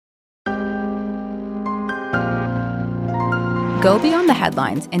Go beyond the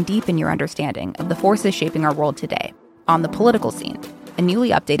headlines and deepen your understanding of the forces shaping our world today on The Political Scene, a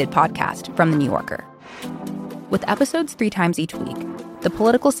newly updated podcast from The New Yorker. With episodes 3 times each week, The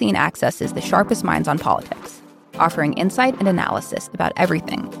Political Scene accesses the sharpest minds on politics, offering insight and analysis about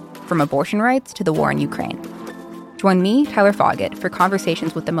everything from abortion rights to the war in Ukraine. Join me, Tyler Foggett, for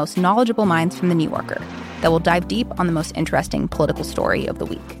conversations with the most knowledgeable minds from The New Yorker that will dive deep on the most interesting political story of the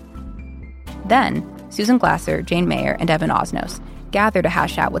week. Then, Susan Glasser, Jane Mayer, and Evan Osnos gather to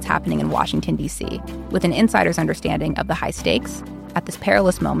hash out what's happening in Washington, D.C., with an insider's understanding of the high stakes at this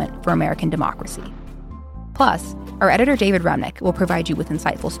perilous moment for American democracy. Plus, our editor David Remnick will provide you with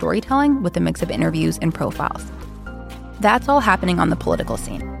insightful storytelling with a mix of interviews and profiles. That's all happening on The Political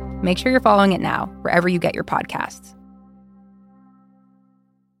Scene. Make sure you're following it now, wherever you get your podcasts.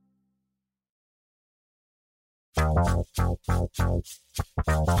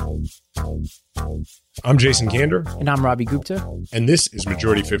 I'm Jason Kander. And I'm Ravi Gupta. And this is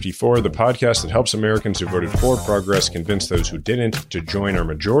Majority 54, the podcast that helps Americans who voted for progress convince those who didn't to join our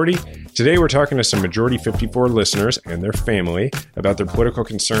majority. Today, we're talking to some Majority 54 listeners and their family about their political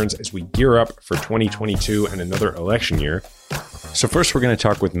concerns as we gear up for 2022 and another election year. So first, we're going to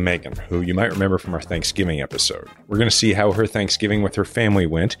talk with Megan, who you might remember from our Thanksgiving episode. We're going to see how her Thanksgiving with her family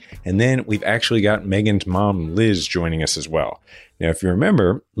went, and then we've actually got Megan's mom, Liz, joining us as well. Now, if you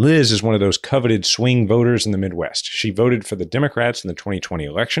remember, Liz is one of those coveted swing voters in the Midwest. She voted for the Democrats in the 2020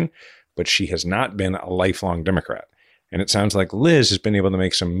 election, but she has not been a lifelong Democrat. And it sounds like Liz has been able to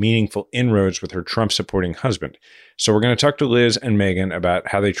make some meaningful inroads with her Trump-supporting husband. So we're going to talk to Liz and Megan about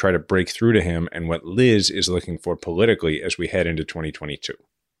how they try to break through to him and what Liz is looking for politically as we head into 2022.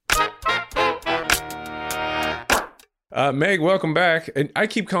 Meg, welcome back. And I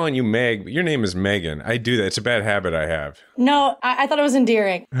keep calling you Meg, but your name is Megan. I do that. It's a bad habit I have. No, I thought it was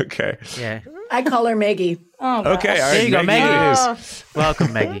endearing. Okay. Yeah. I call her Maggie. Oh, okay. All right. There you go, Maggie. It is.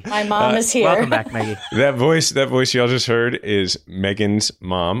 Welcome, Maggie. My mom is here. Welcome back, Maggie. That voice y'all just heard is Megan's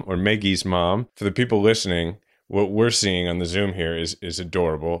mom or Maggie's mom. For the people listening, what we're seeing on the Zoom here is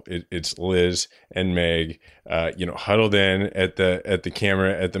adorable. It's Liz and Meg, huddled in at the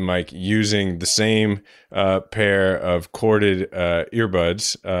camera, at the mic, using the same pair of corded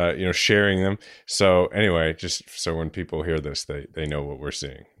earbuds, sharing them. So anyway, just so when people hear this, they know what we're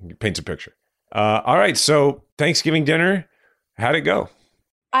seeing. It paints a picture. All right, so Thanksgiving dinner, how'd it go?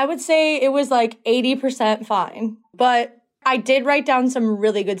 I would say it was like 80% fine, but I did write down some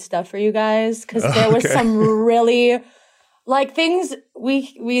really good stuff for you guys because there was some really things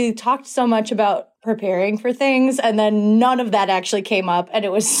we talked so much about preparing for things, and then none of that actually came up, and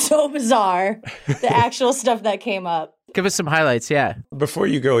it was so bizarre, the actual stuff that came up. Give us some highlights, yeah. Before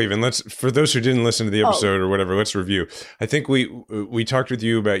you go, for those who didn't listen to the episode or whatever, let's review. I think we talked with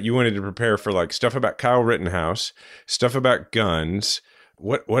you about, you wanted to prepare for stuff about Kyle Rittenhouse, stuff about guns.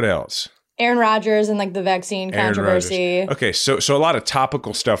 What else? Aaron Rodgers and the vaccine controversy. Okay, so a lot of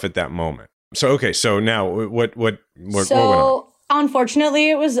topical stuff at that moment. So now what went on? Unfortunately,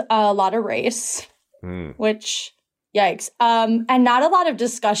 it was a lot of race, which yikes. And not a lot of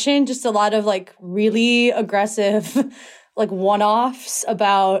discussion, just a lot of really aggressive one-offs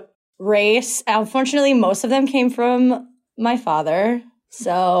about race. Unfortunately, most of them came from my father.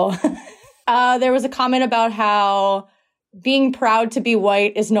 So there was a comment about how being proud to be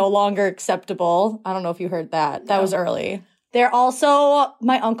white is no longer acceptable. I don't know if you heard that. That was early.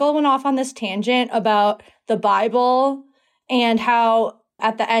 My uncle went off on this tangent about the Bible and how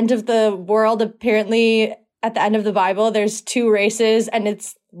at the end of the world, apparently at the end of the Bible, there's 2 races and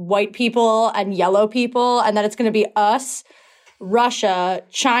it's white people and yellow people, and that it's going to be us, Russia,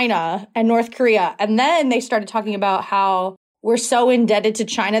 China, and North Korea. And then they started talking about how we're so indebted to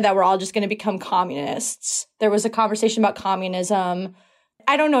China that we're all just going to become communists. There was a conversation about communism.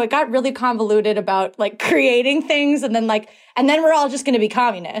 I don't know. It got really convoluted about creating things, and then we're all just going to be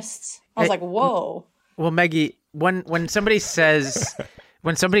communists. I was like, whoa. Well, Maggie, when somebody says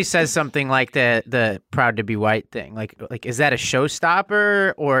something like the proud to be white thing, is that a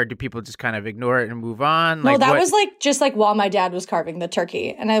showstopper, or do people just kind of ignore it and move on? No, that was just while my dad was carving the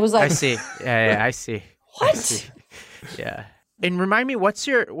turkey, and I was like, I see. Yeah, I see. What? I see. Yeah. And remind me, what's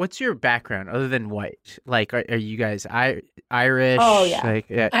your background other than white? Are you guys Irish? Oh,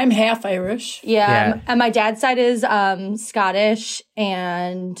 yeah. I'm half Irish. Yeah. And my dad's side is Scottish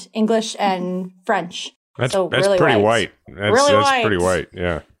and English and French. That's really pretty white. That's pretty white,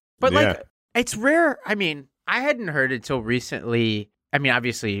 yeah. But it's rare. I mean, I hadn't heard it till recently. I mean,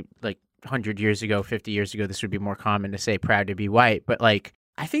 obviously, 100 years ago, 50 years ago, this would be more common to say proud to be white. But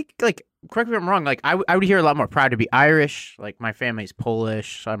I think correct me if I'm wrong, I would hear a lot more proud to be Irish. My family's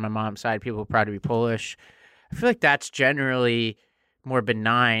Polish, so on my mom's side, people are proud to be Polish. I feel like that's generally more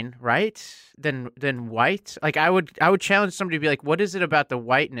benign, right? Than white. Like I would challenge somebody to be like, what is it about the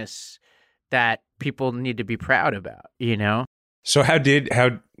whiteness that people need to be proud about, you know? So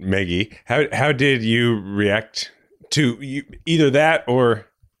Maggie, how did you react to either that or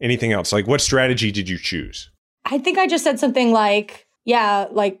anything else? Like, what strategy did you choose? I think I just said something like, yeah,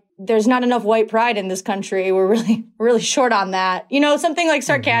 like there's not enough white pride in this country. We're really short on that. You know, something like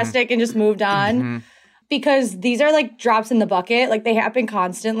sarcastic, and just moved on because these are like drops in the bucket. Like they happen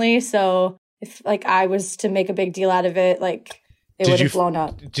constantly. So if like I was to make a big deal out of it, like it would have blown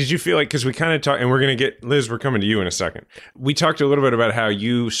up. Did you feel like, because we kind of talked, and we're going to get, Liz, we're coming to you in a second. We talked a little bit about how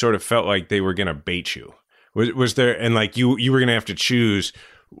you sort of felt like they were going to bait you. Was there, and like you were going to have to choose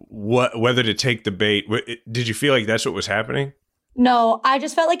whether to take the bait. Did you feel like that's what was happening? No, I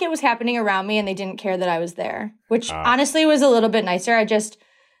just felt like it was happening around me and they didn't care that I was there, which honestly was a little bit nicer.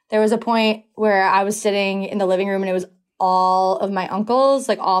 There was a point where I was sitting in the living room and it was all of my uncles,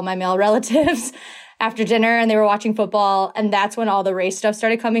 like all my male relatives after dinner, and they were watching football. And that's when all the race stuff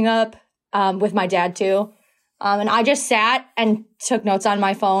started coming up with my dad too. And I just sat and took notes on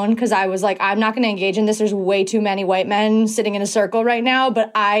my phone because I was like, I'm not going to engage in this. There's way too many white men sitting in a circle right now, but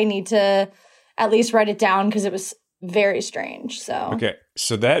I need to at least write it down because it was very strange. So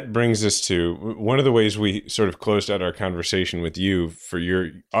so that brings us to one of the ways we sort of closed out our conversation with you for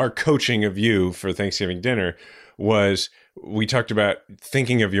our coaching of you for Thanksgiving dinner was we talked about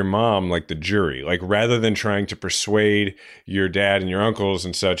thinking of your mom like the jury, like rather than trying to persuade your dad and your uncles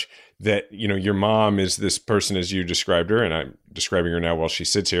and such that, you know, your mom is this person as you described her, and I'm describing her now while she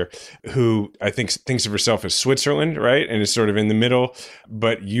sits here, who I think thinks of herself as Switzerland, right? And is sort of in the middle,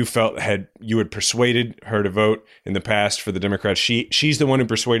 but you felt you had persuaded her to vote in the past for the Democrats. She's the one who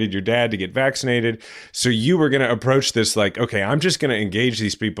persuaded your dad to get vaccinated. So you were going to approach this like, okay, I'm just going to engage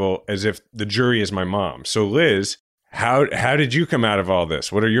these people as if the jury is my mom. So Liz, how did you come out of all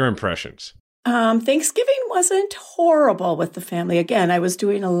this? What are your impressions? Thanksgiving wasn't horrible with the family. Again, I was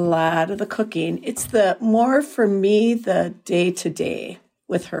doing a lot of the cooking. It's for me, the day-to-day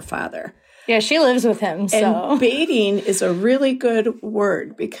with her father. Yeah, she lives with him. So. And baiting is a really good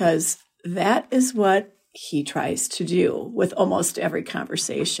word because that is what he tries to do with almost every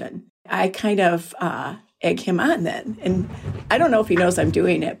conversation. I kind of egg him on then. And I don't know if he knows I'm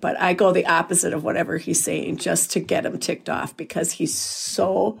doing it, but I go the opposite of whatever he's saying just to get him ticked off because he's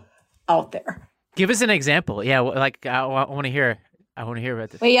so out there. Give us an example. Yeah, like I want to hear. I want to hear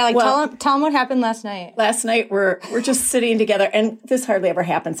about this. Wait, yeah, like tell him what happened last night. Last night we're just sitting together, and this hardly ever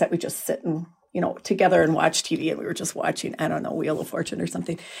happens that we just sit and together and watch TV. And we were just watching, I don't know, Wheel of Fortune or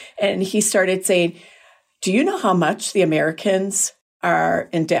something. And he started saying, "Do you know how much the Americans are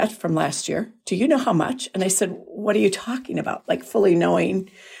in debt from last year? Do you know how much?" And I said, "What are you talking about?" Like fully knowing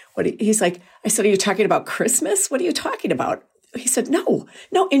what he's like. I said, "Are you talking about Christmas? What are you talking about?" He said, no,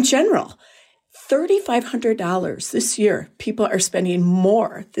 in general, $3,500 this year. People are spending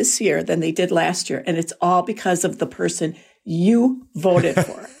more this year than they did last year. And it's all because of the person you voted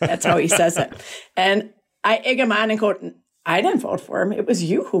for. That's how he says it. And I egg him on and go, "I didn't vote for him. It was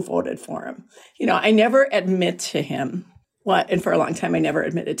you who voted for him." You know, I never admit to him and for a long time, I never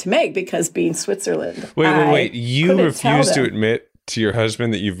admitted to Meg because being Switzerland. Wait. You refused to admit to your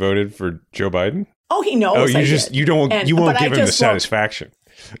husband that you voted for Joe Biden? Oh, he knows. You won't give him the satisfaction.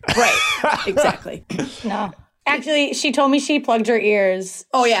 Right. Exactly. No. Actually, she told me she plugged her ears.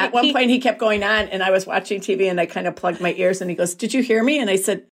 Oh, yeah. At one point, he kept going on, and I was watching TV, and I kind of plugged my ears, and he goes, "Did you hear me?" And I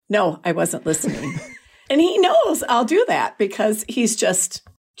said, "No, I wasn't listening." And he knows I'll do that because he's just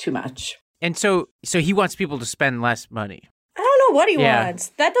too much. And so he wants people to spend less money. I don't know what he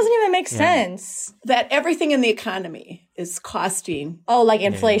wants. That doesn't even make sense. That everything in the economy is costing. Oh, like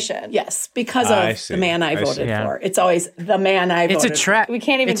inflation. Yes, because of the man I voted for. It's always the man I voted for. It's a trap. We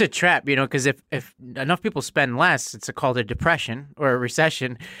can't even. It's a trap, because if enough people spend less, it's called a depression or a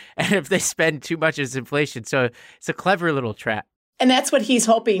recession. And if they spend too much, it's inflation. So it's a clever little trap. And that's what he's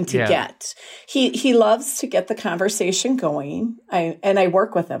hoping to get. He loves to get the conversation going. I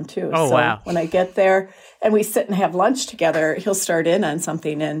work with him too. Oh, so wow. When I get there and we sit and have lunch together, he'll start in on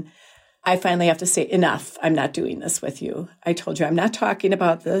something. And I finally have to say, "Enough. I'm not doing this with you. I told you I'm not talking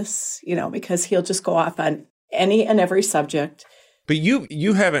about this," because he'll just go off on any and every subject. But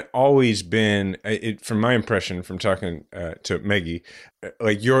you haven't always been, from my impression from talking to Maggie,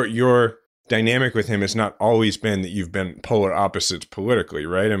 like your dynamic with him has not always been that you've been polar opposites politically,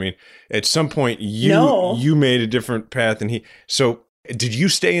 right? I mean, at some point you made a different path so did you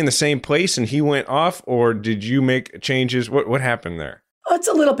stay in the same place and he went off, or did you make changes? What happened there? Oh, it's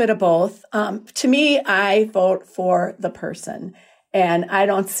a little bit of both. To me, I vote for the person. And I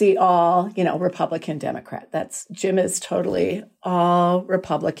don't see all, Republican, Democrat. Jim is totally all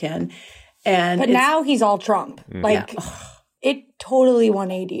Republican. But now he's all Trump. It totally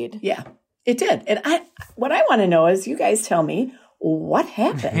 180'd. Yeah, it did. And what I want to know is you guys tell me what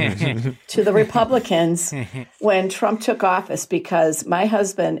happened to the Republicans when Trump took office, because my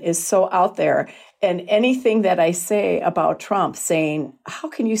husband is so out there. And anything that I say about Trump, saying, how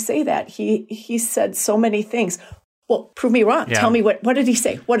can you say that? He said so many things. Well, prove me wrong. Yeah. Tell me what did he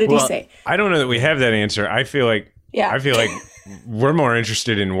say? What did he say? I don't know that we have that answer. I feel like we're more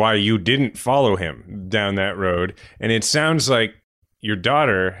interested in why you didn't follow him down that road. And it sounds like your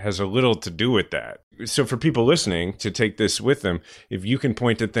daughter has a little to do with that. So for people listening to take this with them, if you can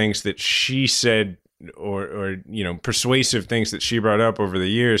point to things that she said or persuasive things that she brought up over the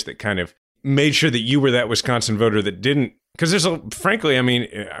years that kind of made sure that you were that Wisconsin voter that didn't, because frankly, I mean,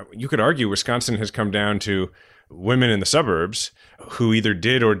 you could argue Wisconsin has come down to women in the suburbs who either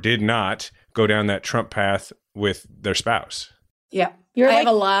did or did not go down that Trump path with their spouse. Yeah. I have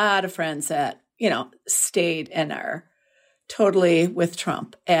a lot of friends that, stayed and are totally with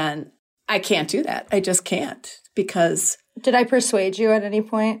Trump. And I can't do that. I just can't, because... Did I persuade you at any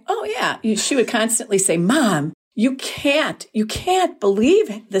point? Oh, yeah. She would constantly say, Mom, you can't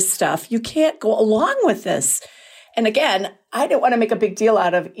believe this stuff. You can't go along with this. And again, I didn't want to make a big deal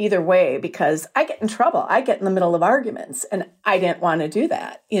out of either way, because I get in trouble. I get in the middle of arguments, and I didn't want to do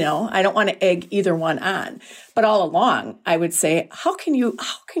that. I don't want to egg either one on. But all along, I would say, how can you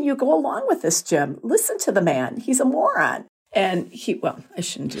go along with this, Jim? Listen to the man. He's a moron. And I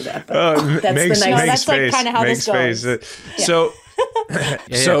shouldn't do that, but that's the nice. That's like kind of how this goes. So,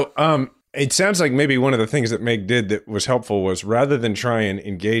 it sounds like maybe one of the things that Meg did that was helpful was, rather than try and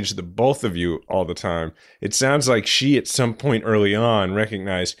engage the both of you all the time, it sounds like she at some point early on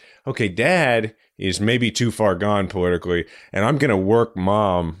recognized, okay, Dad is maybe too far gone politically, and I'm going to work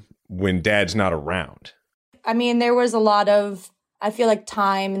Mom when Dad's not around. I mean, there was a lot of, I feel like,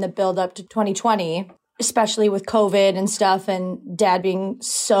 time in the build up to 2020, especially with COVID and stuff, and Dad being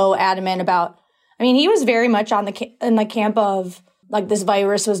so adamant about, I mean, he was very much in the camp of, like, this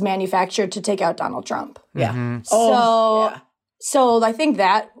virus was manufactured to take out Donald Trump. Yeah. Mm-hmm. So I think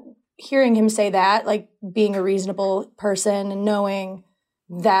that hearing him say that, like, being a reasonable person and knowing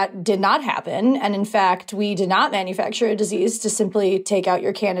that did not happen, and in fact, we did not manufacture a disease to simply take out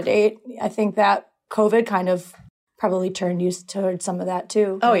your candidate, I think that COVID kind of probably turned you towards some of that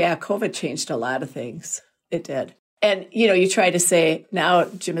too. Oh, yeah. COVID changed a lot of things. It did. And, you try to say, now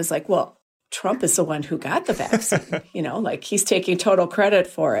Jim is like, well, Trump is the one who got the vaccine, like he's taking total credit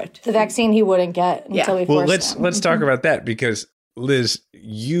for it. The vaccine he wouldn't get until we forced him. Let's talk about that, because Liz,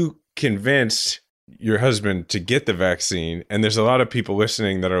 you convinced your husband to get the vaccine, and there's a lot of people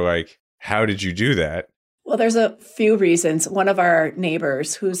listening that are like, how did you do that? Well, there's a few reasons. One of our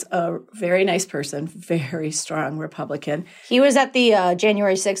neighbors, who's a very nice person, very strong Republican. He was at the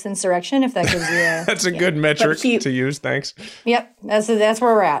January 6th insurrection, if that gives you a... That's a good metric to use, thanks. Yep, that's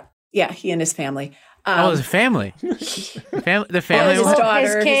where we're at. Yeah, he and his family. His family. The family. His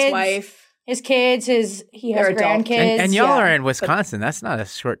daughter, his kids, his wife. His kids, he has grandkids. And y'all are in Wisconsin. That's not a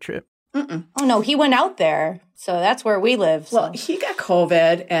short trip. Mm-mm. Oh, no, he went out there. So that's where we live. So. Well, he got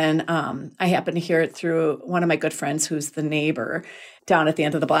COVID, and I happened to hear it through one of my good friends who's the neighbor down at the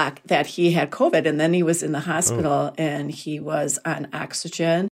end of the block, that he had COVID, and then he was in the hospital, and he was on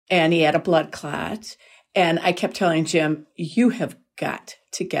oxygen, and he had a blood clot. And I kept telling Jim, you have got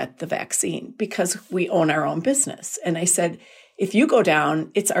to get the vaccine, because we own our own business. And I said, if you go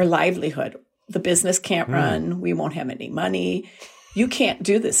down, it's our livelihood. The business can't run. We won't have any money. You can't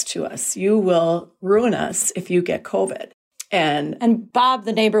do this to us. You will ruin us if you get COVID. And Bob,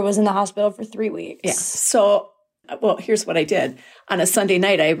 the neighbor, was in the hospital for 3 weeks. Yeah. So, here's what I did. On a Sunday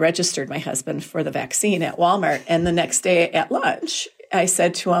night, I registered my husband for the vaccine at Walmart. And the next day at lunch, I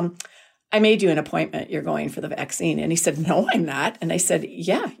said to him, I made you an appointment. You're going for the vaccine. And he said, no, I'm not. And I said,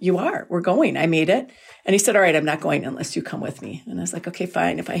 yeah, you are. We're going. I made it. And he said, all right, I'm not going unless you come with me. And I was like, okay,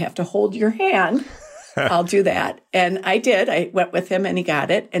 fine. If I have to hold your hand, I'll do that. And I did. I went with him and he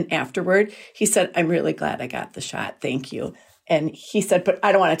got it. And afterward, he said, I'm really glad I got the shot. Thank you. And he said, but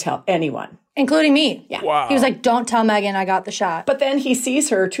I don't want to tell anyone. Including me. Yeah. Wow. He was like, don't tell Megan I got the shot. But then he sees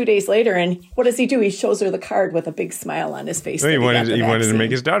her 2 days later, and what does he do? He shows her the card with a big smile on his face. Well, he wanted to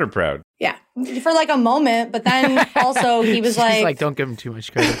make his daughter proud. Yeah. For like a moment, but then also he was like, don't give him too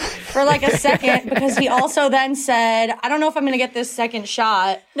much credit. For like a second, because he also then said, I don't know if I'm going to get this second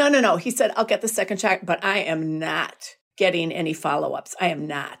shot. No. He said, I'll get the second shot, but I am not getting any follow-ups. I'm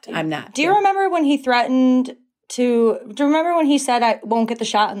not. Do you remember when he threatened do you remember when he said, I won't get the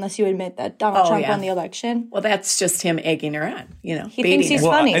shot unless you admit that Donald Trump won the election? Well, that's just him egging her on, He thinks he's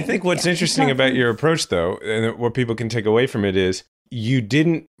funny. I think what's interesting about your approach, though, and what people can take away from it is you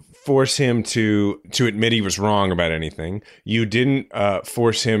didn't force him to admit he was wrong about anything. You didn't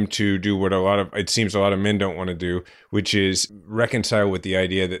force him to do what it seems a lot of men don't want to do, which is reconcile with the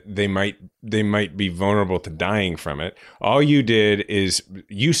idea that they might be vulnerable to dying from it. All you did is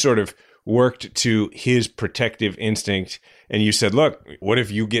you sort of worked to his protective instinct, and you said, look, what if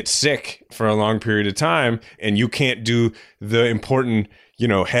you get sick for a long period of time and you can't do the important,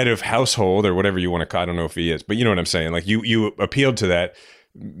 head of household or whatever you want to call, I don't know if he is, but you know what I'm saying? Like you appealed to that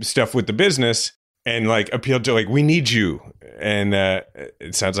stuff with the business and like appealed to like, we need you. And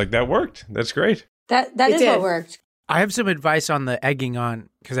it sounds like that worked. That's great. That is what worked. I have some advice on the egging on,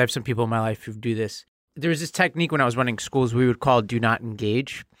 because I have some people in my life who do this. There was this technique when I was running schools we would call do not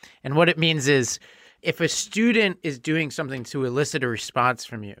engage. And what it means is if a student is doing something to elicit a response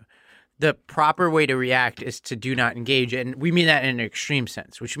from you, the proper way to react is to do not engage. And we mean that in an extreme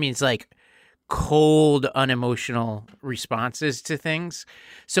sense, which means like cold, unemotional responses to things.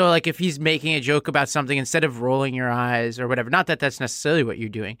 So like if he's making a joke about something, instead of rolling your eyes or whatever, not that that's necessarily what you're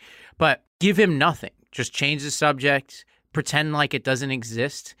doing, but give him nothing. Just change the subject, pretend like it doesn't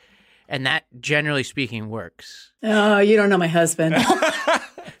exist. And that, generally speaking, works. Oh, you don't know my husband.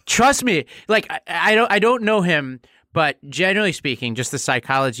 Trust me. Like, I don't know him, but generally speaking, just the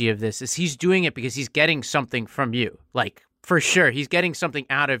psychology of this is he's doing it because he's getting something from you. Like, for sure, he's getting something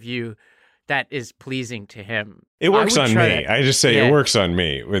out of you that is pleasing to him. It works on me. I just say it works on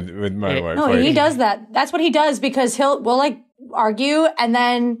me with my wife. No, he does that. That's what he does because we'll like argue and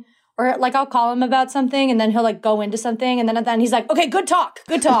then... Or like I'll call him about something and then he'll like go into something and then at the end he's like, okay, good talk.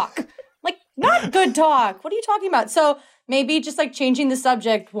 Like, not good talk. What are you talking about? So maybe just like changing the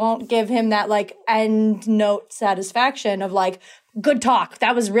subject won't give him that like end note satisfaction of like, good talk.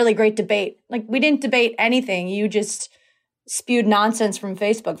 That was really great debate. Like we didn't debate anything. You just spewed nonsense from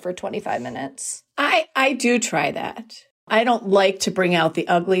Facebook for 25 minutes. I do try that. I don't like to bring out the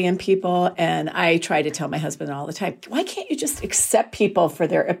ugly in people. And I try to tell my husband all the time, why can't you just accept people for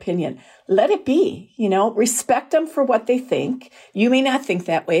their opinion? Let it be, respect them for what they think. You may not think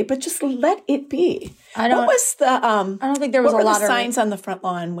that way, but just let it be. I don't think there was a lot of signs on the front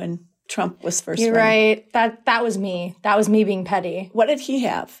lawn when Trump was first You're running. right. That was me. That was me being petty. What did he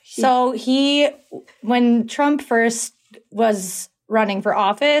have? When Trump first was running for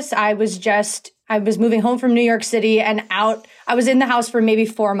office, I was moving home from New York City and out. I was in the house for maybe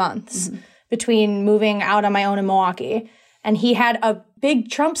 4 months between moving out on my own in Milwaukee. And he had a big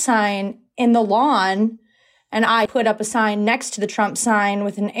Trump sign in the lawn. And I put up a sign next to the Trump sign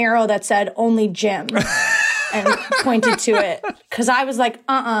with an arrow that said, only Jim, and pointed to it. Because I was like,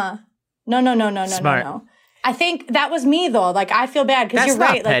 no. No. I think that was me though. Like I feel bad because you're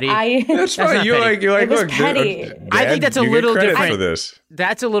right. Petty. Like that's fine. You're like, it was look, petty. Dad, I think that's a little different for this.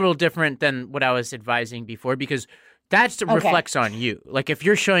 That's a little different than what I was advising before because that reflects on you. Like if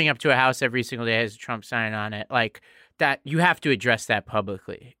you're showing up to a house every single day has a Trump sign on it, like that, you have to address that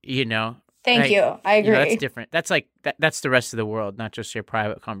publicly. Thank you. I agree. That's different. That's like that's the rest of the world, not just your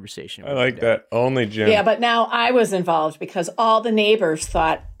private conversation. I like that. Only Jim. Yeah, but now I was involved because all the neighbors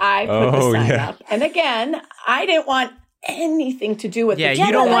thought I put the sign up. And again, I didn't want anything to do with it. Yeah,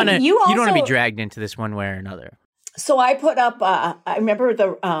 you don't want to be dragged into this one way or another. So I put up. I remember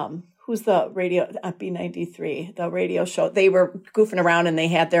who's the radio B93, the radio show. They were goofing around and they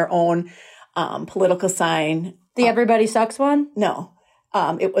had their own political sign. The Everybody Sucks one? No.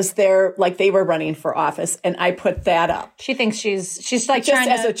 It was they were running for office, and I put that up. She thinks she's like just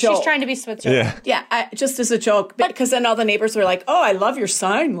as a joke. She's trying to be Switzerland. Yeah, just as a joke. Because then all the neighbors were like, "Oh, I love your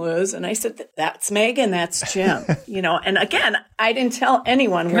sign, Liz," and I said, "That's Megan, that's Jim." And again, I didn't tell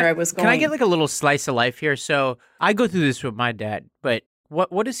anyone where I was going. Can I get like a little slice of life here? So I go through this with my dad, but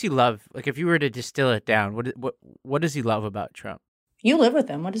what does he love? Like, if you were to distill it down, what does he love about Trump? You live with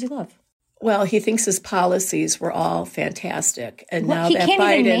him. What does he love? Well, he thinks his policies were all fantastic. And now that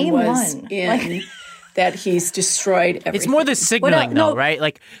Biden was in, that he's destroyed everything. It's more the signaling, though, right?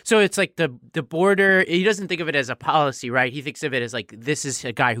 Like, so it's like the border. He doesn't think of it as a policy, right? He thinks of it as like, this is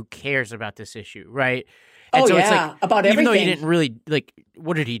a guy who cares about this issue, right? And so it's like, about everything. Even though he didn't really, like,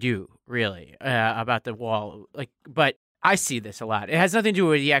 what did he do, really, about the wall? Like, but I see this a lot. It has nothing to do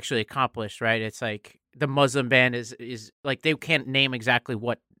with what he actually accomplished, right? It's like the Muslim ban is like, they can't name exactly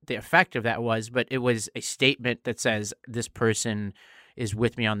what the effect of that was, but it was a statement that says this person is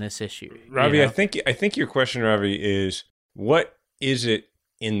with me on this issue. Ravi, I think your question, Ravi, is what is it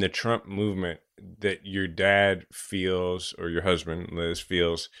in the Trump movement that your dad feels or your husband, Liz,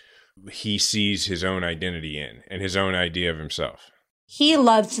 feels he sees his own identity in and his own idea of himself. He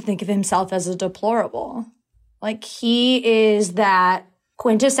loves to think of himself as a deplorable. Like, he is that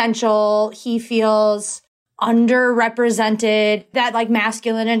quintessential, he feels underrepresented, that like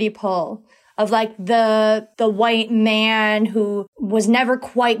masculinity pull of like the white man who was never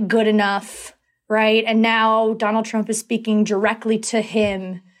quite good enough, right? And now Donald Trump is speaking directly to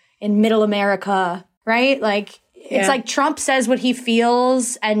him in middle America, right? Like, it's like Trump says what he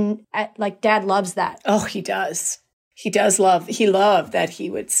feels, and like Dad loves that. Oh, he does. He loved that he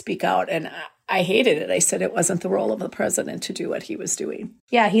would speak out, and I hated it. I said it wasn't the role of the president to do what he was doing.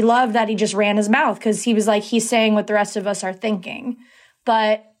 Yeah, he loved that he just ran his mouth because he was like, he's saying what the rest of us are thinking.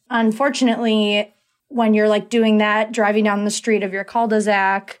 But unfortunately, when you're like doing that, driving down the street of your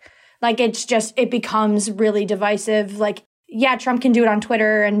cul-de-sac, like it becomes really divisive. Like, yeah, Trump can do it on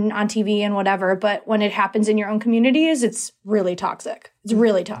Twitter and on TV and whatever, but when it happens in your own communities, it's really toxic. It's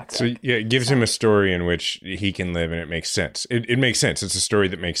really toxic. So yeah, it gives him a story in which he can live and it makes sense. It makes sense. It's a story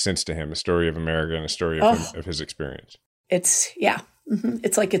that makes sense to him, a story of America and a story of his experience. It's,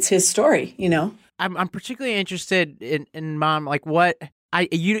 It's like it's his story, you know? I'm particularly interested in Mom, like what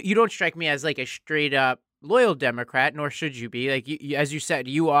you don't strike me as like a straight up loyal Democrat, nor should you be. Like you, as you said,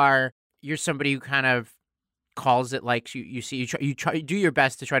 you're somebody who kind of calls it like you see, you try do your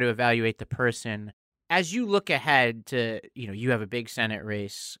best to try to evaluate the person. As you look ahead to, you have a big Senate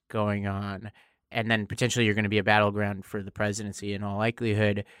race going on, and then potentially you're going to be a battleground for the presidency in all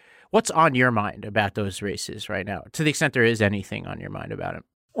likelihood. What's on your mind about those races right now, to the extent there is anything on your mind about it?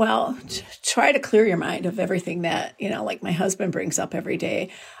 Well, try to clear your mind of everything that, like my husband brings up every day.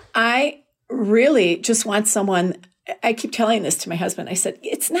 I really just want someone. I keep telling this to my husband. I said,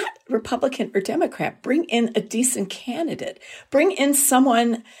 it's not Republican or Democrat. Bring in a decent candidate. Bring in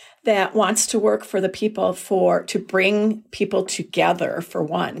someone that wants to work for the people, to bring people together, for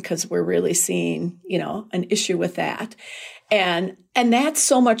one, because we're really seeing, an issue with that. And that's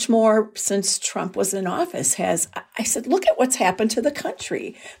so much more since Trump was in office. I said, look at what's happened to the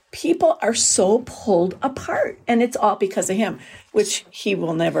country. People are so pulled apart, and it's all because of him, which he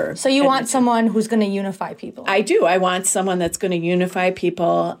will never. So you want someone who's going to unify people? I do. I want someone that's going to unify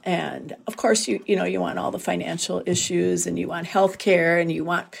people. And of course, you want all the financial issues, and you want health care, and you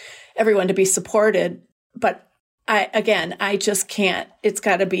want everyone to be supported. But I just can't. It's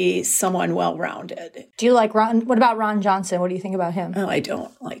got to be someone well-rounded. Do you like Ron? What about Ron Johnson? What do you think about him? Oh, I don't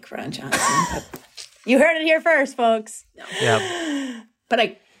like Ron Johnson. But you heard it here first, folks. No. Yeah. But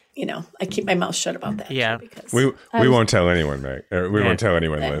I keep my mouth shut about that. Yeah. Because we won't tell anyone, Meg. We won't tell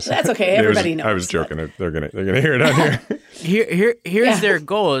anyone, Liz. That's okay. Everybody knows. I was joking. They're gonna hear it on here. Here's their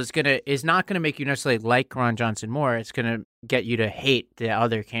goal is not gonna make you necessarily like Ron Johnson more. It's gonna get you to hate the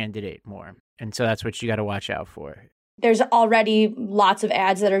other candidate more. And so that's what you got to watch out for. There's already lots of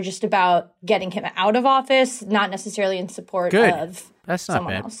ads that are just about getting him out of office, not necessarily in support of that's not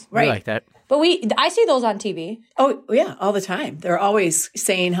someone bad. else. Right. I like that. But I see those on TV. Oh, yeah, all the time. They're always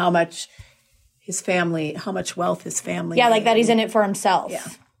saying how much wealth his family. Yeah, like that he's in it for himself. Yeah.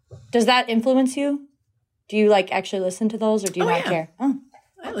 Does that influence you? Do you actually listen to those, or do you not care? Oh.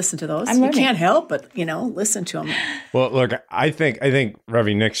 I listen to those. You can't help but, listen to them. Well, look, I think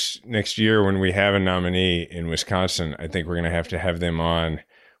Ravi, next year when we have a nominee in Wisconsin, I think we're going to have them on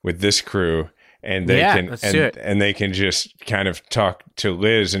with this crew, and they they can just kind of talk to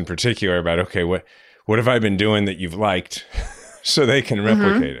Liz in particular about, okay, what have I been doing that you've liked, so they can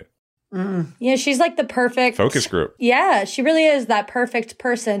replicate it. Mm. Yeah, she's like the perfect focus group. Yeah, she really is that perfect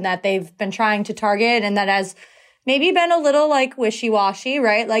person that they've been trying to target, and that has maybe been a little wishy-washy,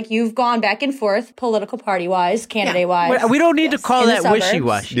 right? Like you've gone back and forth political party-wise, candidate-wise. We don't need to call that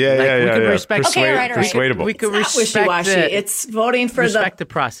wishy-washy. We can respect persuadable. We can respect wishy-washy. It's voting for the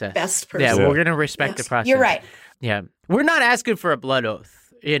process. Best person. Yeah, we're going to respect the process. You're right. Yeah. We're not asking for a blood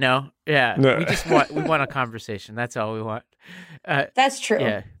oath, Yeah. No. We want a conversation. That's all we want. That's true.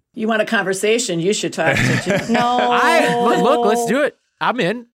 Yeah. You want a conversation, you should talk to Jim. No. Look, let's do it. I'm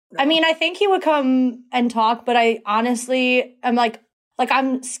in. I mean, I think he would come and talk, but I honestly am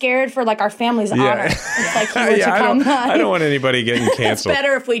I'm scared for our family's honor. It's like he were to come on. I don't want anybody getting canceled. It's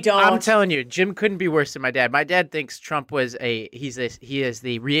better if we don't. I'm telling you, Jim couldn't be worse than my dad. My dad thinks Trump was he is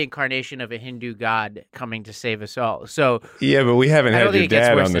the reincarnation of a Hindu god coming to save us all. So yeah, but we haven't had your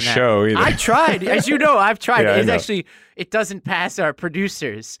dad on the show either. I tried, as you know, I've tried. Yeah, it doesn't pass our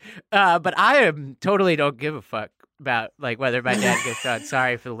producers, but I am totally don't give a fuck. about like whether my dad gets on.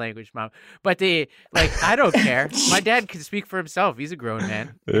 Sorry for the language, Mom. But I don't care. My dad can speak for himself. He's a grown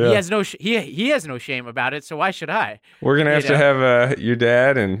man. Yeah. He has no he has no shame about it. So why should I? We're gonna have to have your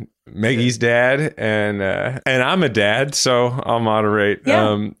dad and Maggie's dad, and I'm a dad, so I'll moderate. Yeah.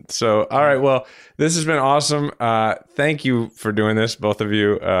 All right. Well, this has been awesome. Thank you for doing this, both of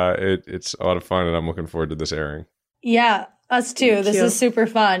you. It's a lot of fun, and I'm looking forward to this airing. Yeah, us too. This is super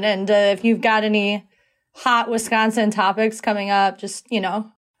fun. And if you've got any hot Wisconsin topics coming up, just,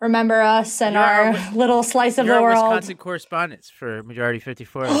 remember us and our little slice of the world. You're Wisconsin correspondents for Majority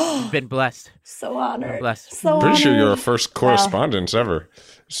 54. You've been blessed. So honored. Blessed. So Pretty honored. sure you're our first correspondence ever.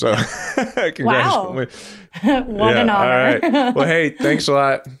 So congratulations. Wow. What an honor. All right. Well, hey, thanks a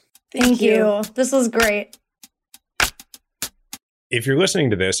lot. Thank you. This was great. If you're listening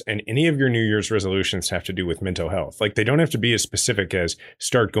to this and any of your New Year's resolutions have to do with mental health, like they don't have to be as specific as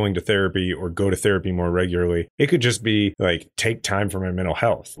start going to therapy or go to therapy more regularly. It could just be like take time for my mental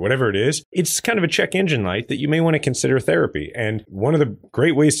health. Whatever it is, it's kind of a check engine light that you may want to consider therapy. And one of the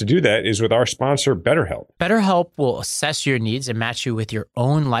great ways to do that is with our sponsor, BetterHelp. BetterHelp will assess your needs and match you with your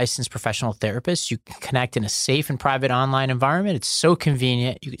own licensed professional therapist. You can connect in a safe and private online environment. It's so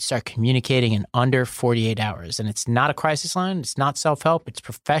convenient. You can start communicating in under 48 hours. And it's not a crisis line. It's not self-help. It's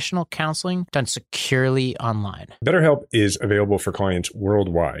professional counseling done securely online. BetterHelp is available for clients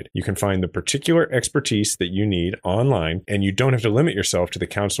worldwide. You can find the particular expertise that you need online, and you don't have to limit yourself to the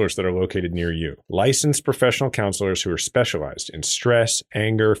counselors that are located near you. Licensed professional counselors who are specialized in stress,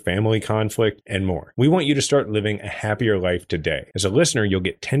 anger, family conflict, and more. We want you to start living a happier life today. As a listener, you'll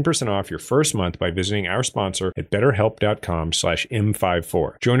get 10% off your first month by visiting our sponsor at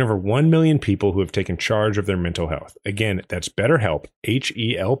betterhelp.com/M54. Join over 1 million people who have taken charge of their mental health. Again, that's BetterHelp,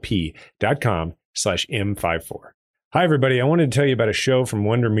 HELP.com/M54. Hi, everybody. I wanted to tell you about a show from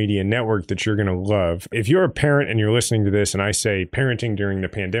Wonder Media Network that you're going to love. If you're a parent and you're listening to this and I say parenting during the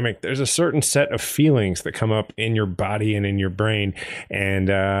pandemic, there's a certain set of feelings that come up in your body and in your brain. And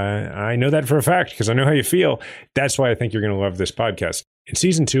I know that for a fact because I know how you feel. That's why I think you're going to love this podcast. In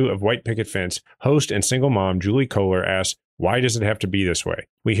season 2 of White Picket Fence, host and single mom Julie Kohler asks, why does it have to be this way?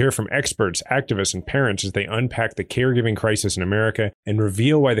 We hear from experts, activists, and parents as they unpack the caregiving crisis in America and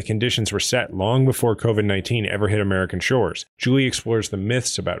reveal why the conditions were set long before COVID-19 ever hit American shores. Julie explores the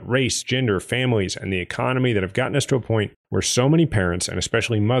myths about race, gender, families, and the economy that have gotten us to a point where so many parents, and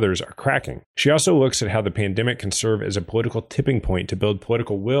especially mothers, are cracking. She also looks at how the pandemic can serve as a political tipping point to build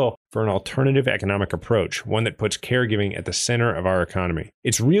political will for an alternative economic approach, one that puts caregiving at the center of our economy.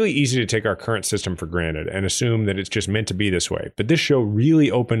 It's really easy to take our current system for granted and assume that it's just meant to be this way, but this show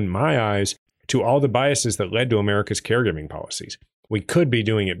really opened my eyes to all the biases that led to America's caregiving policies. We could be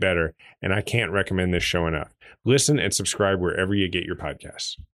doing it better, and I can't recommend this show enough. Listen and subscribe wherever you get your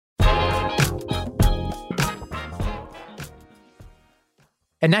podcasts.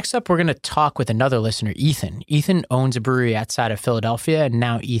 And next up, we're going to talk with another listener, Ethan. Ethan owns a brewery outside of Philadelphia, and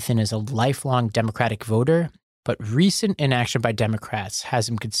now Ethan is a lifelong Democratic voter. But recent inaction by Democrats has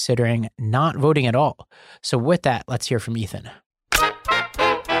him considering not voting at all. So with that, let's hear from Ethan.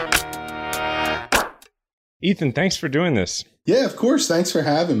 Ethan, thanks for doing this. Yeah, of course. Thanks for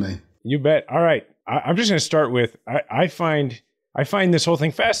having me. You bet. All right. I'm just going to start with, I find this whole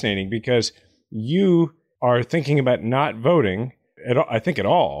thing fascinating because you are thinking about not voting at all, I think at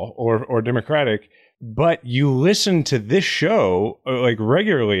all, or Democratic, but you listen to this show like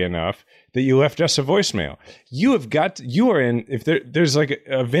regularly enough that you left us a voicemail. You are in, if there's like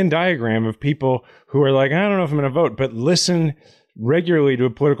a Venn diagram of people who are like, I don't know if I'm going to vote, but listen regularly to a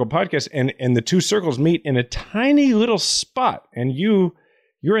political podcast, and the two circles meet in a tiny little spot, and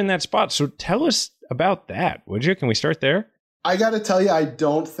you're in that spot. So tell us about that, would you? Can we start there? I got to tell you, I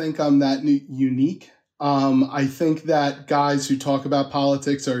don't think I'm that unique. I think that guys who talk about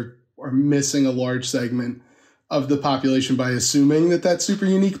politics are missing a large segment of the population by assuming that that's super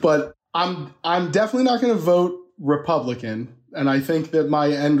unique. But I'm definitely not going to vote Republican. And I think that my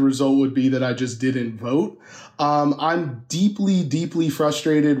end result would be that I just didn't vote. I'm deeply, deeply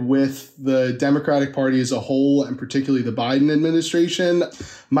frustrated with the Democratic Party as a whole, and particularly the Biden administration.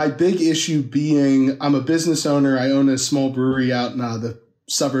 My big issue being I'm a business owner. I own a small brewery out in the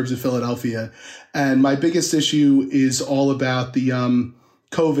suburbs of Philadelphia. And my biggest issue is all about the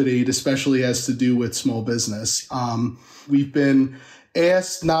COVID aid, especially as to do with small business. We've been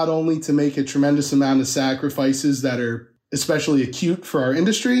asked not only to make a tremendous amount of sacrifices that are especially acute for our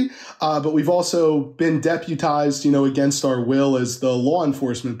industry, but we've also been deputized, against our will as the law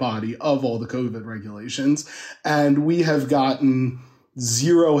enforcement body of all the COVID regulations. And we have gotten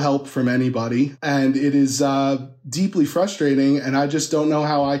zero help from anybody. And it is deeply frustrating. And I just don't know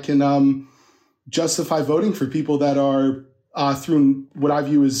how I can justify voting for people that are through what I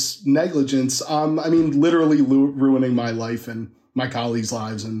view as negligence. Literally ruining my life and my colleagues'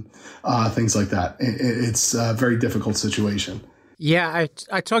 lives and things like that. It's a very difficult situation. Yeah,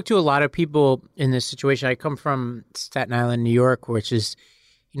 I talked to a lot of people in this situation. I come from Staten Island, New York, which is,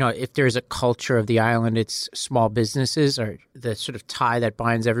 if there's a culture of the island, it's small businesses are the sort of tie that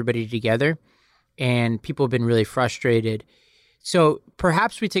binds everybody together. And people have been really frustrated. So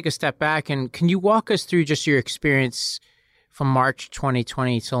perhaps we take a step back, and can you walk us through just your experience from March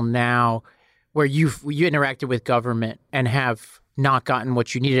 2020 till now, where you interacted with government and have not gotten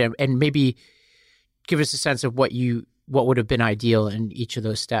what you needed, and maybe give us a sense of what would have been ideal in each of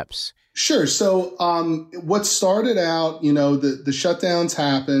those steps? Sure. So what started out, the shutdowns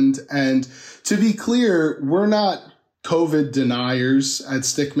happened. And to be clear, we're not COVID deniers at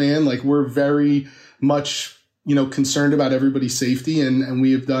Stickman. Like, we're very much, concerned about everybody's safety. And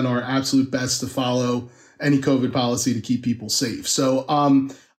we have done our absolute best to follow any COVID policy to keep people safe. So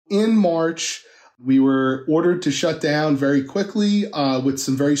in March, we were ordered to shut down very quickly with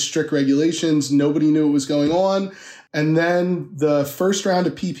some very strict regulations. Nobody knew what was going on. And then the first round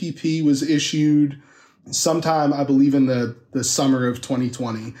of PPP was issued sometime, I believe, in the summer of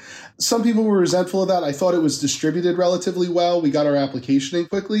 2020. Some people were resentful of that. I thought it was distributed relatively well. We got our application in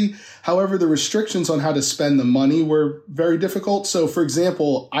quickly. However, the restrictions on how to spend the money were very difficult. So, for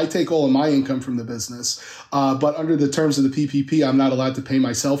example, I take all of my income from the business, but under the terms of the PPP, I'm not allowed to pay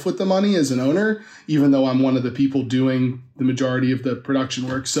myself with the money as an owner, even though I'm one of the people doing the majority of the production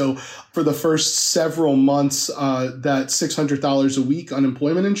work. So for the first several months, that $600 a week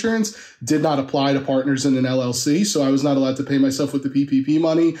unemployment insurance did not apply to partners in an LLC. So I was not allowed to pay myself with the PPP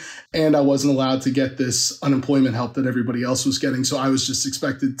money, and I wasn't allowed to get this unemployment help that everybody else was getting. So I was just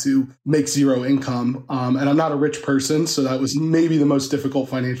expected to make zero income. And I'm not a rich person, so that was maybe the most difficult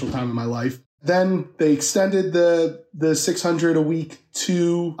financial time of my life. Then they extended the $600 a week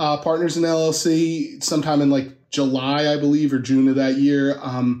to partners in LLC sometime in July, I believe, or June of that year.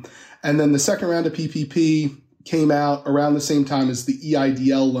 And then the second round of PPP came out around the same time as the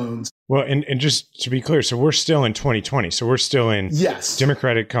EIDL loans. Well, and just to be clear, so we're still in 2020. So we're still in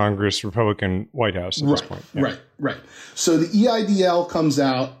Democratic Congress, Republican White House at this point. Yeah. Right. So the EIDL comes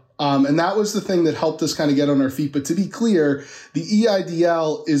out. And that was the thing that helped us kind of get on our feet. But to be clear, the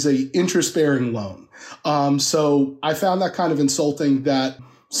EIDL is a interest-bearing loan. So I found that kind of insulting that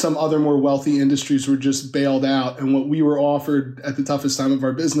some other more wealthy industries were just bailed out. And what we were offered at the toughest time of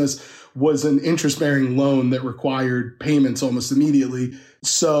our business was an interest-bearing loan that required payments almost immediately.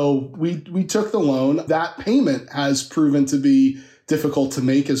 So we took the loan. That payment has proven to be difficult to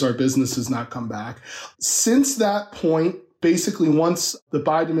make as our business has not come back. Since that point, basically, once the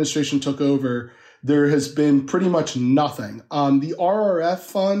Biden administration took over, there has been pretty much nothing. The RRF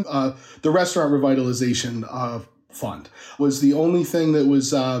fund, the Restaurant Revitalization Fund, was the only thing that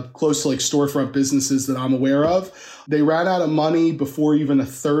was close to storefront businesses that I'm aware of. They ran out of money before even a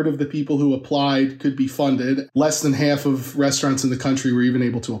third of the people who applied could be funded. Less than half of restaurants in the country were even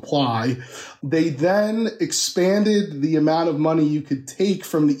able to apply. They then expanded the amount of money you could take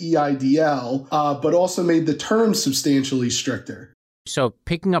from the EIDL, but also made the terms substantially stricter. So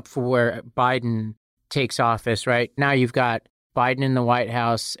picking up for where Biden takes office, right? Now you've got Biden in the White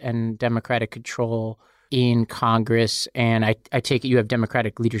House and Democratic control in Congress, and I take it you have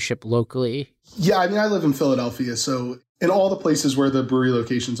Democratic leadership locally. Yeah, I live in Philadelphia, so in all the places where the brewery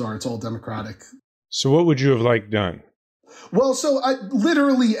locations are, it's all Democratic. So what would you have liked done? Well,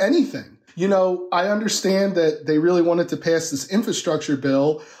 literally anything. I understand that they really wanted to pass this infrastructure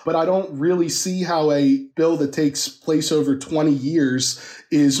bill, but I don't really see how a bill that takes place over 20 years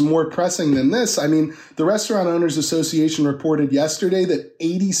is more pressing than this. The Restaurant Owners Association reported yesterday that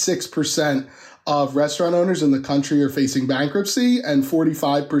 86% of restaurant owners in the country are facing bankruptcy, and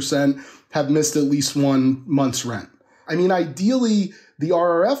 45% have missed at least 1 month's rent. Ideally, the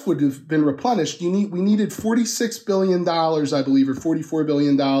RRF would have been replenished. We needed $46 billion, I believe, or $44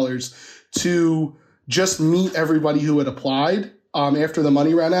 billion to just meet everybody who had applied. After the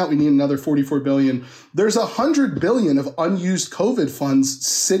money ran out, we need another $44 billion. There's $100 billion of unused COVID funds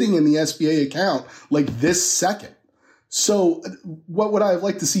sitting in the SBA account this second. So what would I have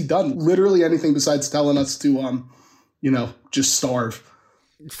liked to see done? Literally anything besides telling us to, just starve.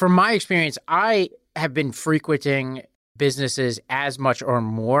 From my experience, I have been frequenting businesses as much or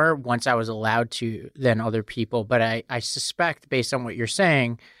more once I was allowed to than other people. But I suspect, based on what you're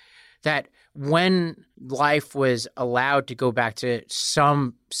saying, that when life was allowed to go back to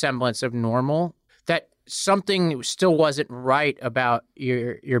some semblance of normal, that something still wasn't right about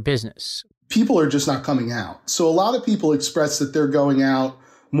your business. People are just not coming out. So a lot of people express that they're going out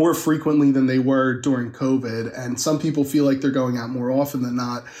more frequently than they were during COVID. And some people feel like they're going out more often than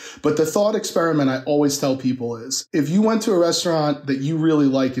not. But the thought experiment I always tell people is, if you went to a restaurant that you really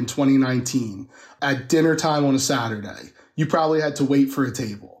like in 2019 at dinner time on a Saturday, you probably had to wait for a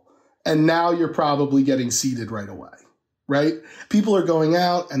table. And now you're probably getting seated right away, right? People are going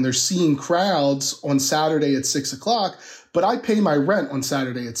out and they're seeing crowds on Saturday at 6 o'clock, but I pay my rent on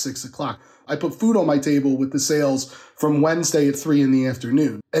Saturday at 6 o'clock. I put food on my table with the sales from Wednesday at 3 in the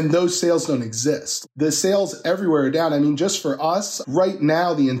afternoon. And those sales don't exist. The sales everywhere are down. I mean, just for us, right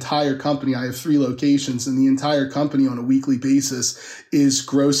now, the entire company, I have 3 locations, and the entire company on a weekly basis is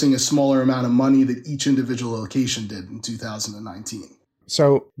grossing a smaller amount of money that each individual location did in 2019.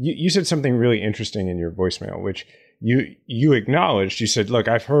 So you said something really interesting in your voicemail, which you acknowledged. You said, look,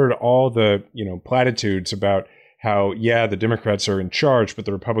 I've heard all the, platitudes about how, yeah, the Democrats are in charge, but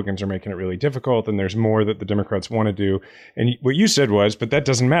the Republicans are making it really difficult, and there's more that the Democrats want to do. And what you said was, but that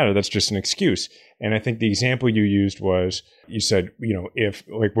doesn't matter. That's just an excuse. And I think the example you used was, you said, if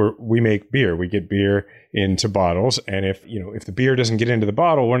like we make beer, we get beer into bottles, and if the beer doesn't get into the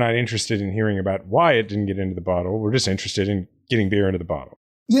bottle, we're not interested in hearing about why it didn't get into the bottle. We're just interested in getting beer into the bottle.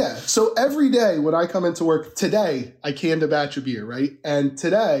 Yeah. So every day when I come into work, today I canned a batch of beer, right? And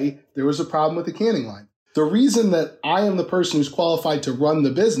today there was a problem with the canning line. The reason that I am the person who's qualified to run the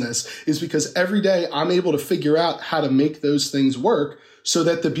business is because every day I'm able to figure out how to make those things work so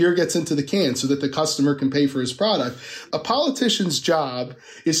that the beer gets into the can, so that the customer can pay for his product. A politician's job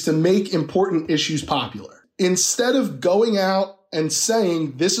is to make important issues popular. Instead of going out and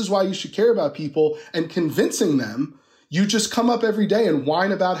saying, this is why you should care about people, and convincing them, you just come up every day and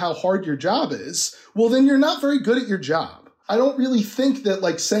whine about how hard your job is. Well, then you're not very good at your job. I don't really think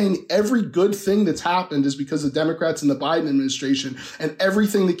that saying every good thing that's happened is because of Democrats and the Biden administration, and every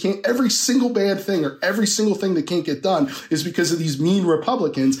single bad thing or every single thing that can't get done is because of these mean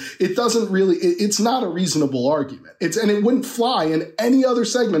Republicans. It's not a reasonable argument. And it wouldn't fly in any other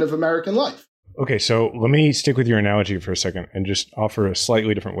segment of American life. Okay, so let me stick with your analogy for a second and just offer a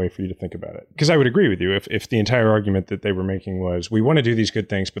slightly different way for you to think about it. Because I would agree with you if the entire argument that they were making was, we want to do these good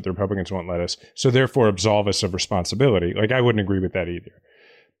things, but the Republicans won't let us, so therefore absolve us of responsibility. I wouldn't agree with that either.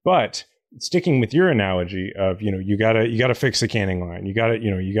 But sticking with your analogy of, you gotta fix the canning line, you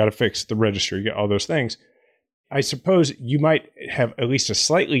gotta fix the register, you got all those things. I suppose you might have at least a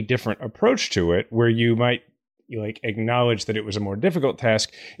slightly different approach to it, where you might acknowledge that it was a more difficult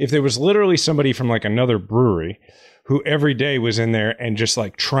task if there was literally somebody from another brewery who every day was in there and just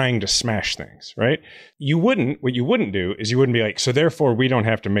trying to smash things, right? What you wouldn't do is you wouldn't be so therefore we don't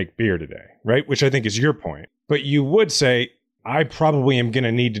have to make beer today, right? Which I think is your point. But you would say, I probably am going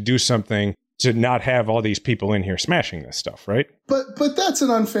to need to do something to not have all these people in here smashing this stuff, right? But that's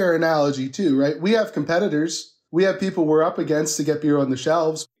an unfair analogy too, right? We have competitors. We have people we're up against to get beer on the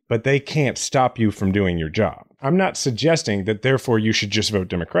shelves. But they can't stop you from doing your job. I'm not suggesting that therefore you should just vote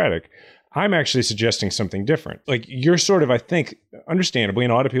Democratic. I'm actually suggesting something different. You're sort of, I think, understandably,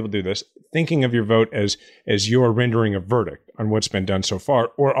 and a lot of people do this, thinking of your vote as you're rendering a verdict on what's been done so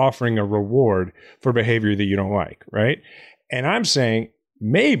far, or offering a reward for behavior that you don't like, right? And I'm saying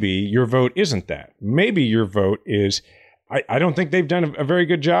maybe your vote isn't that. Maybe your vote is, I don't think they've done a very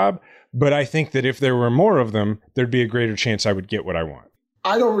good job, but I think that if there were more of them, there'd be a greater chance I would get what I want.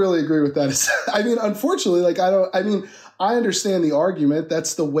 I don't really agree with that. Unfortunately, I understand the argument.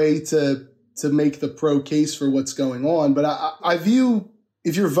 That's the way to make the pro case for what's going on. But I view,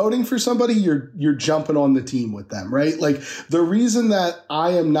 if you're voting for somebody, you're jumping on the team with them, right? The reason that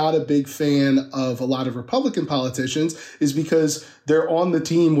I am not a big fan of a lot of Republican politicians is because they're on the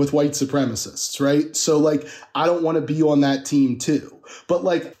team with white supremacists, right? So I don't want to be on that team too.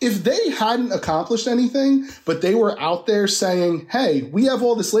 But if they hadn't accomplished anything, but they were out there saying, hey, we have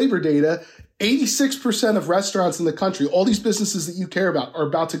all this labor data, 86% of restaurants in the country, all these businesses that you care about, are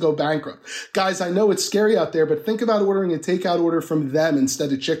about to go bankrupt. Guys, I know it's scary out there, but think about ordering a takeout order from them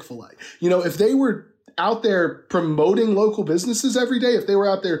instead of Chick-fil-A. If they were out there promoting local businesses every day, if they were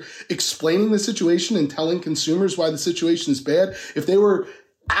out there explaining the situation and telling consumers why the situation is bad, if they were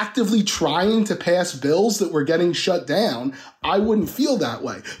actively trying to pass bills that were getting shut down, I wouldn't feel that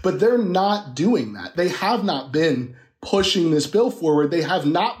way. But they're not doing that. They have not been pushing this bill forward. They have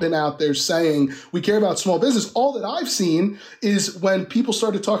not been out there saying, we care about small business. All that I've seen is when people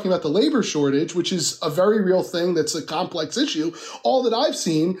started talking about the labor shortage, which is a very real thing that's a complex issue, all that I've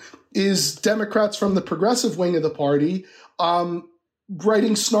seen is Democrats from the progressive wing of the party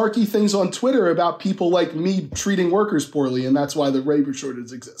writing snarky things on Twitter about people like me treating workers poorly, and that's why the labor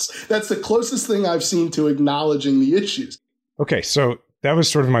shortage exists. That's the closest thing I've seen to acknowledging the issues. Okay, so that was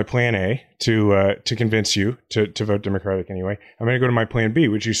sort of my plan A to convince you to vote Democratic anyway. I'm going to go to my plan B,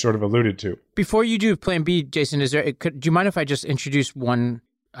 which you sort of alluded to. Before you do plan B, Jason, do you mind if I just introduce one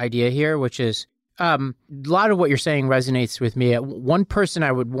idea here, which is a lot of what you're saying resonates with me. One person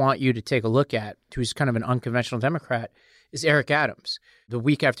I would want you to take a look at, who's kind of an unconventional Democrat, is Eric Adams. The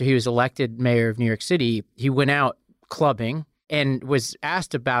week after he was elected mayor of New York City, he went out clubbing and was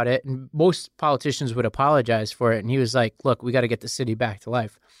asked about it, and most politicians would apologize for it. And he was like, look, we got to get the city back to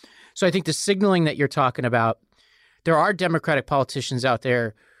life. So I think the signaling that you're talking about, there are Democratic politicians out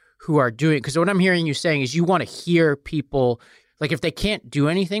there who are doing, because what I'm hearing you saying is you want to hear people, like if they can't do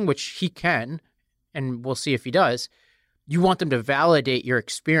anything, which he can, and we'll see if he does, you want them to validate your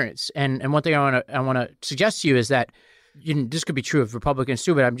experience. And one thing I want to suggest to you is that this could be true of Republicans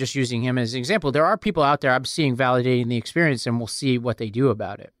too, but I'm just using him as an example. There are people out there I'm seeing validating the experience, and we'll see what they do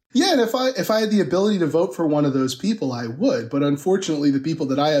about it. Yeah, and if I had the ability to vote for one of those people, I would. But unfortunately, the people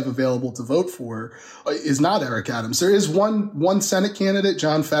that I have available to vote for is not Eric Adams. There is one Senate candidate,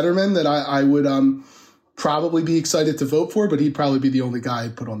 John Fetterman, that I would probably be excited to vote for, but he'd probably be the only guy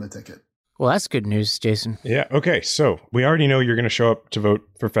I'd put on the ticket. Well, that's good news, Jason. Yeah. Okay. So we already know you're going to show up to vote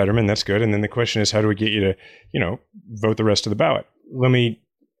for Fetterman. That's good. And then the question is, how do we get you to, vote the rest of the ballot? Let me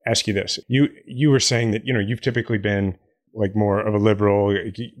ask you this. You were saying that, you've typically been like more of a liberal.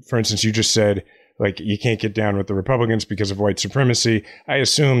 For instance, you just said like you can't get down with the Republicans because of white supremacy. I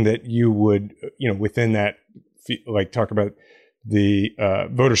assume that you would, within that, like talk about the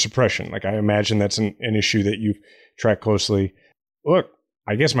voter suppression. Like I imagine that's an issue that you've tracked closely. Look,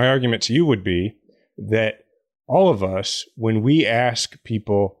 I guess my argument to you would be that all of us, when we ask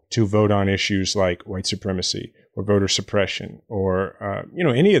people to vote on issues like white supremacy or voter suppression or,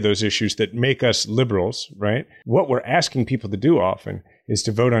 any of those issues that make us liberals, right? What we're asking people to do often is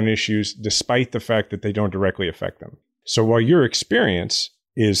to vote on issues despite the fact that they don't directly affect them. So while your experience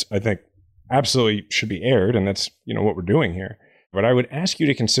is, I think, absolutely should be aired, and that's, what we're doing here, but I would ask you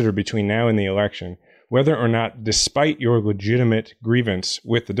to consider between now and the election whether or not, despite your legitimate grievance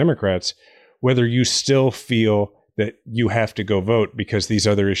with the Democrats, whether you still feel that you have to go vote because these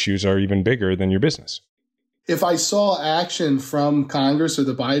other issues are even bigger than your business. If I saw action from Congress or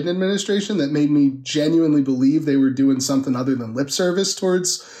the Biden administration that made me genuinely believe they were doing something other than lip service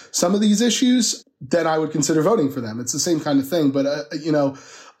towards some of these issues, then I would consider voting for them. It's the same kind of thing. But,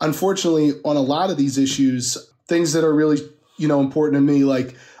 unfortunately, on a lot of these issues, things that are really, important to me,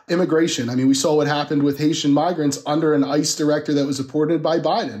 like immigration. I mean, we saw what happened with Haitian migrants under an ICE director that was appointed by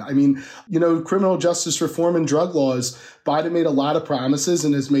Biden. I mean, criminal justice reform and drug laws, Biden made a lot of promises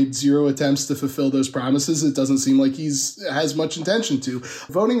and has made zero attempts to fulfill those promises. It doesn't seem like has much intention to.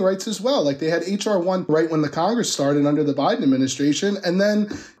 Voting rights as well. Like they had H.R. 1 right when the Congress started under the Biden administration. And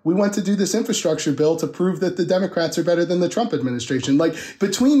then we went to do this infrastructure bill to prove that the Democrats are better than the Trump administration. Like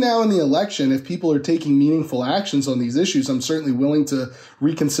between now and the election, if people are taking meaningful actions on these issues, I'm certainly willing to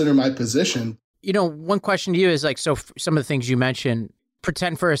reconsider my position. One question to you is like, so some of the things you mentioned,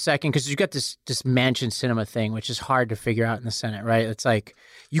 pretend for a second, because you got this Manchin cinema thing, which is hard to figure out in the Senate, right? It's like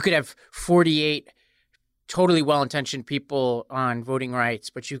you could have 48 totally well-intentioned people on voting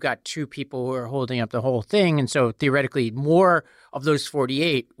rights, but you've got 2 people who are holding up the whole thing. And so theoretically, more of those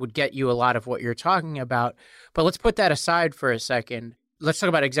 48 would get you a lot of what you're talking about. But let's put that aside for a second. Let's talk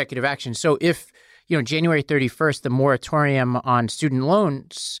about executive action. So if, January 31st, the moratorium on student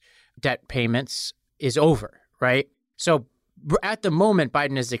loans debt payments is over, right? So at the moment,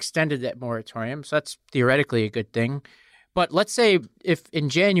 Biden has extended that moratorium, so that's theoretically a good thing. But let's say if in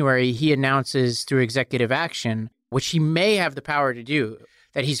January he announces through executive action, which he may have the power to do,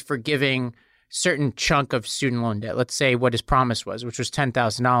 that he's forgiving certain chunk of student loan debt. Let's say what his promise was, which was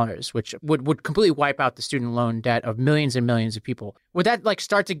 $10,000, which would completely wipe out the student loan debt of millions and millions of people. Would that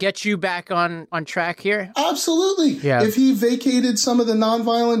start to get you back on track here? Absolutely. Yeah. If he vacated some of the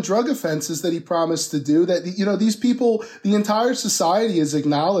nonviolent drug offenses that he promised to do, that, these people, the entire society has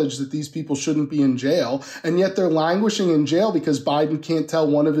acknowledged that these people shouldn't be in jail, and yet they're languishing in jail because Biden can't tell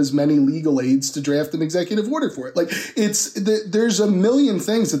one of his many legal aides to draft an executive order for it. There's a million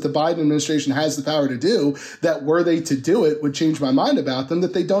things that the Biden administration has the power to do that, were they to do it, would change my mind about them,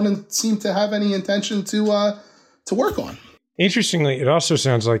 that they don't seem to have any intention to work on. Interestingly, it also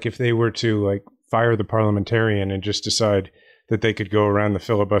sounds like if they were to fire the parliamentarian and just decide that they could go around the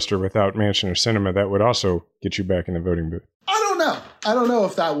filibuster without Manchin or Sinema, that would also get you back in the voting booth. I don't know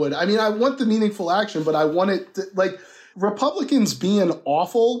if that would. I mean, I want the meaningful action, but I want it to, Republicans being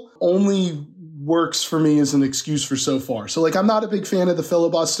awful only works for me as an excuse for so far. So I'm not a big fan of the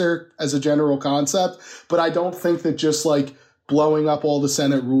filibuster as a general concept, but I don't think that just blowing up all the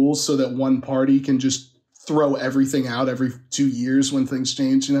Senate rules so that one party can just throw everything out every 2 years when things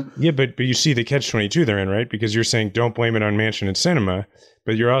change, you know? Yeah, but you see the catch-22 they're in, right? Because you're saying don't blame it on Manchin and Sinema,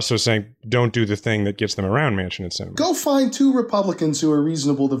 but you're also saying don't do the thing that gets them around Manchin and Sinema. Go find 2 Republicans who are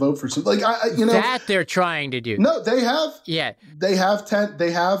reasonable to vote for something. Like, that they're trying to do. No, they have. Yeah. They have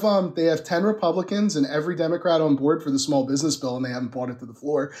 10 Republicans and every Democrat on board for the small business bill, and they haven't brought it to the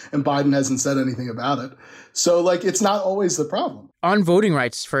floor, and Biden hasn't said anything about it. So, like, it's not always the problem. On voting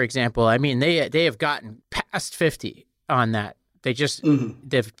rights, for example, I mean, they have gotten past 50 on that. They just,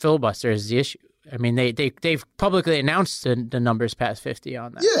 the filibuster is the issue. I mean, they've publicly announced the numbers past 50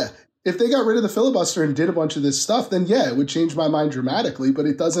 on that. Yeah. If they got rid of the filibuster and did a bunch of this stuff, then yeah, it would change my mind dramatically. But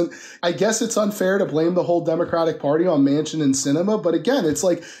it doesn't. I guess it's unfair to blame the whole Democratic Party on Manchin and Sinema. But again, it's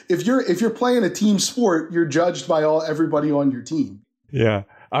like if you're playing a team sport, you're judged by everybody on your team. Yeah.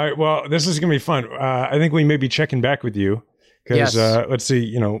 All right. Well, this is gonna be fun. I think we may be checking back with you because let's see.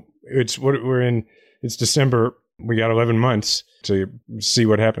 You know, it's December. We got 11 months to see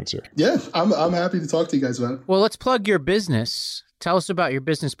what happens here. Yeah, I'm happy to talk to you guys about it. Well, let's plug your business. Tell us about your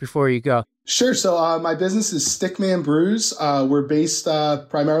business before you go. Sure. So my business is Stickman Brews. We're based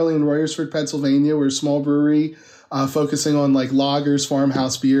primarily in Royersford, Pennsylvania. We're a small brewery focusing on like lagers,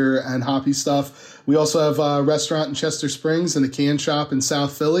 farmhouse beer, and hoppy stuff. We also have a restaurant in Chester Springs and a can shop in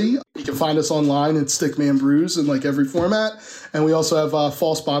South Philly. You can find us online at Stickman Brews in like every format. And we also have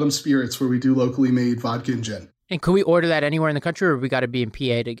False Bottom Spirits where we do locally made vodka and gin. And can we order that anywhere in the country, or we got to be in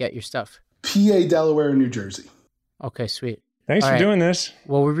PA to get your stuff? PA, Delaware, and New Jersey. Okay, sweet. Thanks for doing this.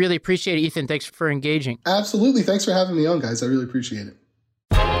 Well, we really appreciate it, Ethan. Thanks for engaging. Absolutely. Thanks for having me on, guys. I really appreciate it.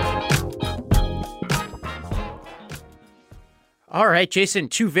 All right, Jason,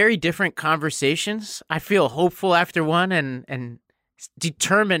 2 very different conversations. I feel hopeful after one and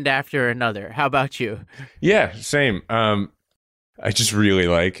determined after another. How about you? Yeah, same. I just really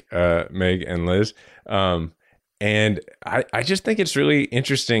like Meg and Liz. And I just think it's really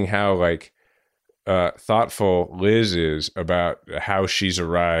interesting how like thoughtful Liz is about how she's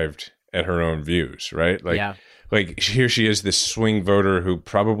arrived at her own views, right? Like here she is, this swing voter who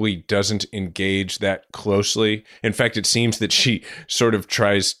probably doesn't engage that closely. In fact, it seems that she sort of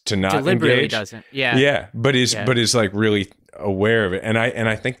tries to not deliberately engage. Doesn't. Yeah. Yeah, but is like really aware of it. And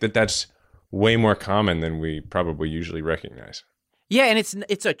I think that that's way more common than we probably usually recognize. Yeah, and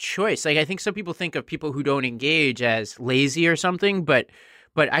it's a choice. Like I think some people think of people who don't engage as lazy or something, but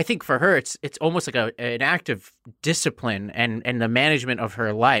I think for her it's almost like an act of discipline and the management of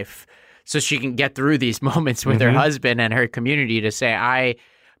her life, so she can get through these moments with her husband and her community to say, I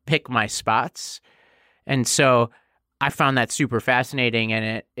pick my spots. And so I found that super fascinating,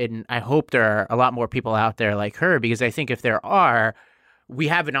 and I hope there are a lot more people out there like her, because I think if there are, we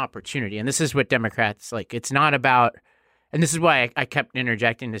have an opportunity. And this is what Democrats like. It's not about. And this is why I kept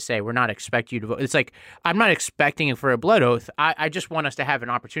interjecting to say, we're not expecting you to vote. It's like, I'm not expecting it for a blood oath. I just want us to have an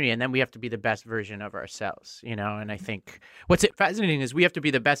opportunity, and then we have to be the best version of ourselves, you know? And I think what's fascinating is we have to be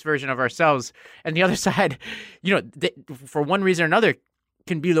the best version of ourselves. And the other side, you know, for one reason or another,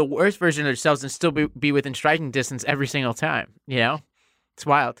 can be the worst version of themselves and still be within striking distance every single time, you know? It's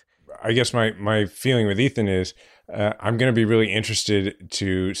wild. I guess my feeling with Ethan is I'm going to be really interested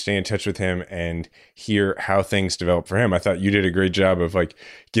to stay in touch with him and hear how things develop for him. I thought you did a great job of like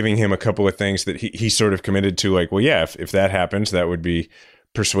giving him a couple of things that he sort of committed to, like, well, yeah, if that happens, that would be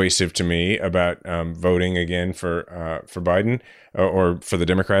persuasive to me about voting again for Biden or for the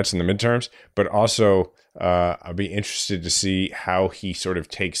Democrats in the midterms. But also I'll be interested to see how he sort of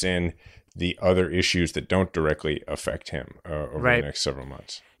takes in the other issues that don't directly affect him over the next several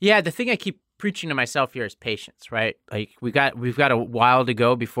months. Yeah, the thing I keep preaching to myself here is patience, right? Like we've got a while to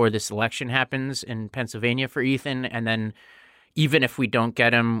go before this election happens in Pennsylvania for Ethan, and then even if we don't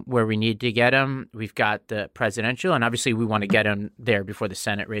get him where we need to get him, we've got the presidential, and obviously we want to get him there before the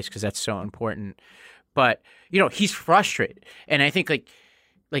Senate race because that's so important. But you know, he's frustrated, and I think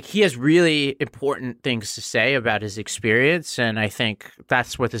like he has really important things to say about his experience, and I think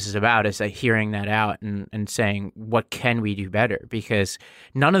that's what this is about, is like hearing that out and saying, what can we do better? Because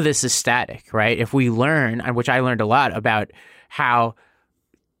none of this is static, right? If we learn, which I learned a lot about how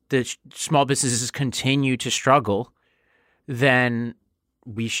the small businesses continue to struggle, then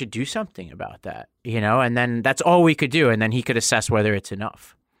we should do something about that, you know? And then that's all we could do, and then he could assess whether it's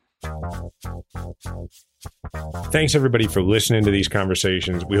enough. Thanks, everybody, for listening to these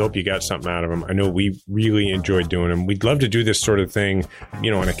conversations. We hope you got something out of them. I know we really enjoyed doing them. We'd love to do this sort of thing,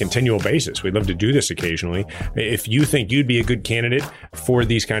 you know, on a continual basis. We'd love to do this occasionally. If you think you'd be a good candidate for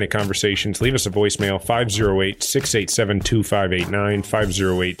these kind of conversations, leave us a voicemail,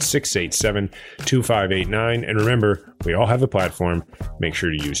 508-687-2589, 508-687-2589. And remember, we all have a platform. Make sure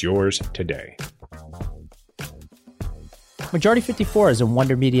to use yours today. Majority 54 is a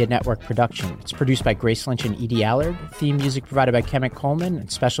Wonder Media Network production. It's produced by Grace Lynch and Edie Allard. Theme music provided by Kemet Coleman, and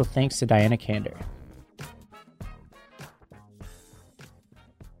special thanks to Diana Kander.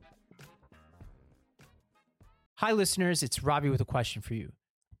 Hi, listeners. It's Robbie with a question for you.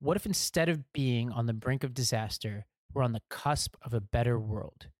 What if instead of being on the brink of disaster, we're on the cusp of a better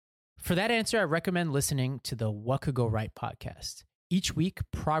world? For that answer, I recommend listening to the What Could Go Right podcast. Each week,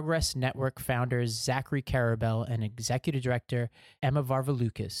 Progress Network founders Zachary Karabell and executive director Emma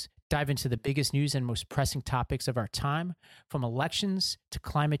Varvaloucas dive into the biggest news and most pressing topics of our time, from elections to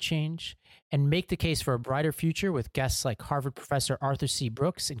climate change, and make the case for a brighter future with guests like Harvard professor Arthur C.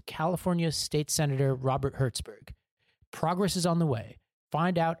 Brooks and California State Senator Robert Hertzberg. Progress is on the way.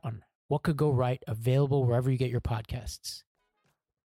 Find out on What Could Go Right, available wherever you get your podcasts.